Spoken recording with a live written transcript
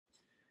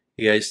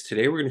Hey guys,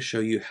 today we're going to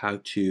show you how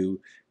to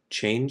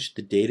change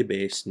the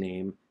database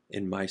name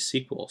in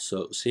MySQL.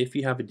 So say if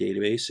you have a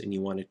database and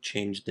you want to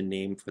change the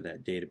name for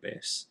that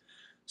database.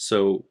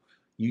 So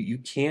you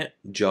can't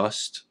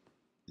just,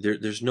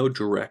 there's no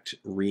direct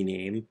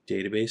rename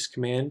database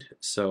command.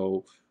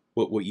 So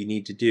what you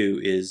need to do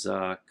is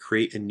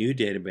create a new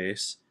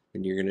database,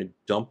 and you're going to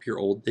dump your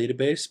old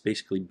database,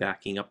 basically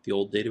backing up the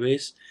old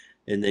database,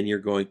 and then you're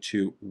going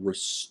to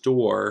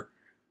restore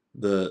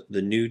the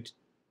new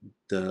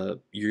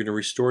you're going to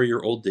restore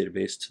your old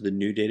database to the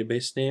new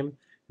database name,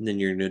 and then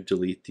you're going to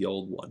delete the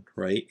old one,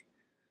 right?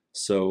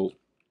 So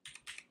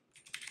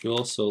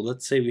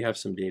let's say we have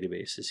some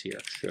databases here.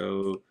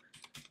 Show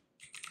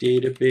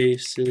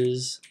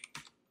databases.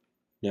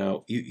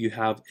 Now you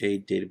have a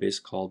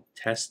database called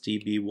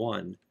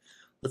testdb1.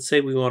 Let's say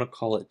we want to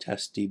call it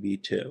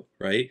testdb2,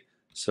 right?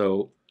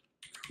 So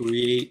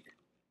create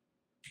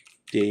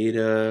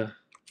database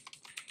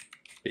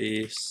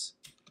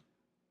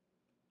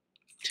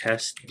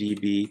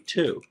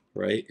testdb2,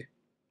 right?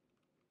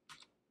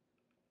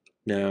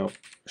 Now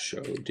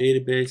show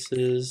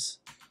databases,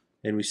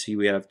 and we see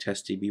we have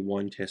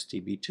testdb1,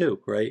 testdb2,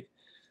 right?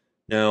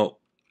 Now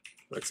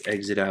let's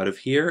exit out of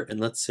here, and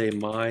let's say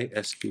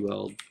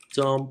MySQL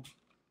dump,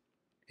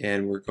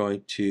 and we're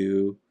going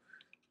to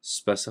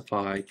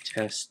specify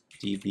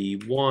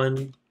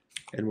testdb1,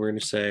 and we're going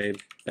to say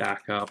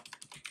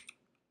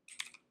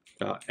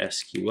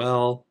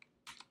backup.sql.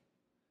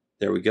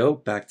 There we go,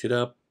 backed it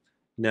up.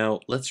 Now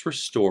let's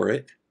restore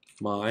it.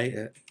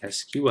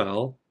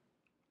 MySQL,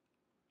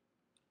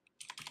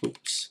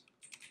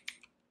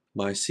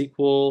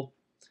 MySQL,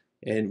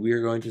 and we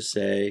are going to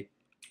say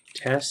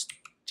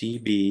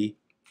testdb2.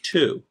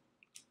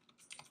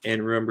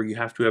 And remember, you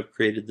have to have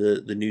created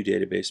the new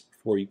database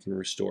before you can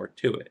restore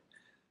to it.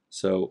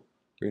 So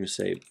we're going to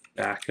say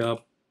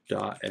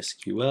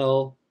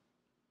backup.sql,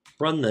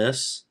 run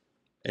this,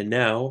 and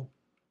now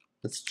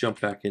let's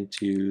jump back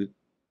into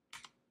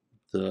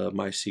the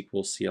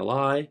MySQL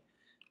CLI,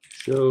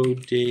 show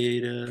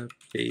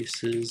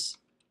databases,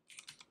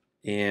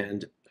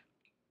 and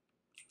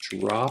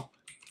drop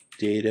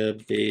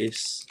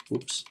database,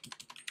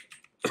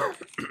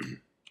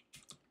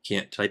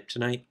 can't type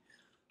tonight,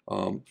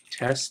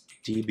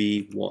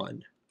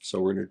 testdb1. So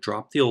we're going to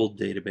drop the old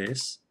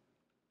database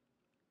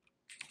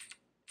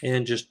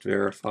and just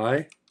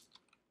verify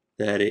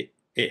that it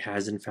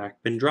has in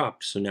fact been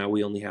dropped. So now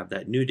we only have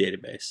that new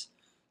database.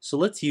 So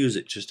let's use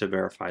it just to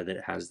verify that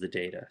it has the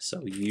data.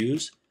 So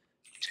use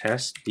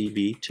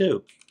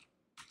testdb2.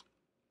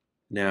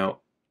 Now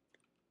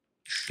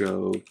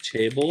show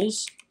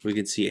tables. We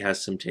can see it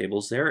has some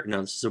tables there. Now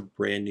this is a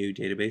brand new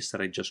database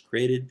that I just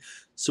created,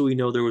 so we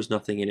know there was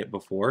nothing in it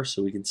before.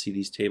 So we can see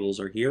these tables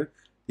are here.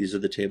 These are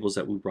the tables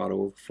that we brought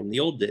over from the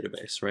old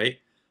database, right?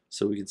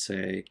 So we can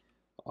say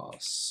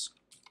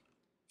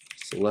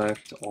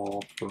select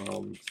all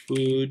from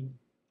food,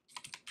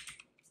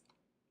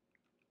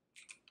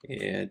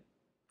 and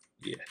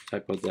yeah,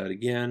 typo that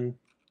again.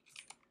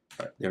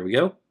 All right, there we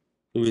go.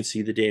 We can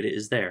see the data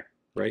is there,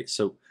 right?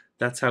 So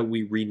that's how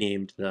we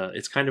renamed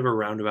it's kind of a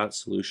roundabout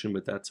solution,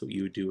 but that's what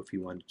you would do if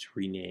you wanted to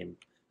rename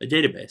a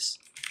database.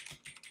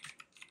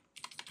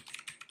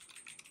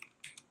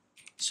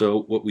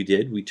 So what we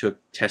did, we took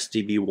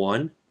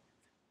testdb1,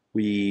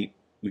 we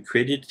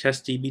created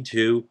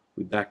testdb2,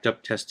 we backed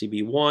up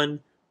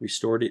testdb1,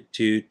 restored it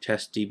to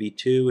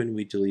testdb2, and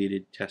we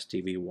deleted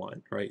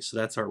testdb1, right? So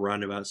that's our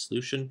roundabout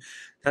solution.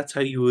 That's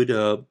how you would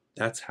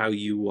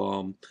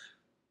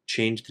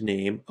change the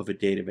name of a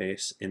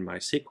database in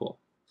MySQL.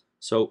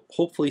 So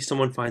hopefully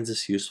someone finds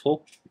this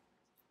useful. You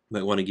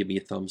might want to give me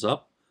a thumbs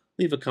up.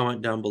 Leave a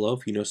comment down below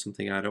if you know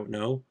something I don't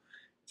know.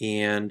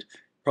 And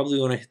probably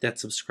want to hit that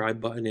subscribe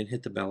button and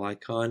hit the bell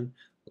icon.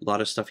 A lot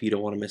of stuff you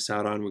don't want to miss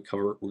out on.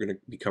 We're going to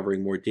be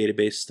covering more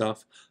database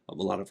stuff, a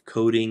lot of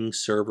coding,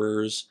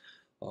 servers,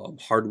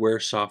 hardware,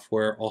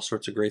 software, all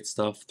sorts of great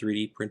stuff,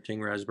 3D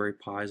printing, Raspberry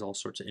Pis, all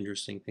sorts of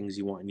interesting things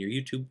you want in your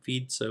YouTube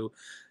feed. So,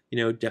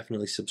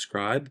 definitely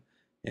subscribe.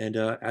 And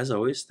as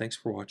always, thanks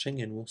for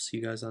watching, and we'll see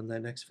you guys on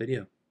that next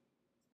video.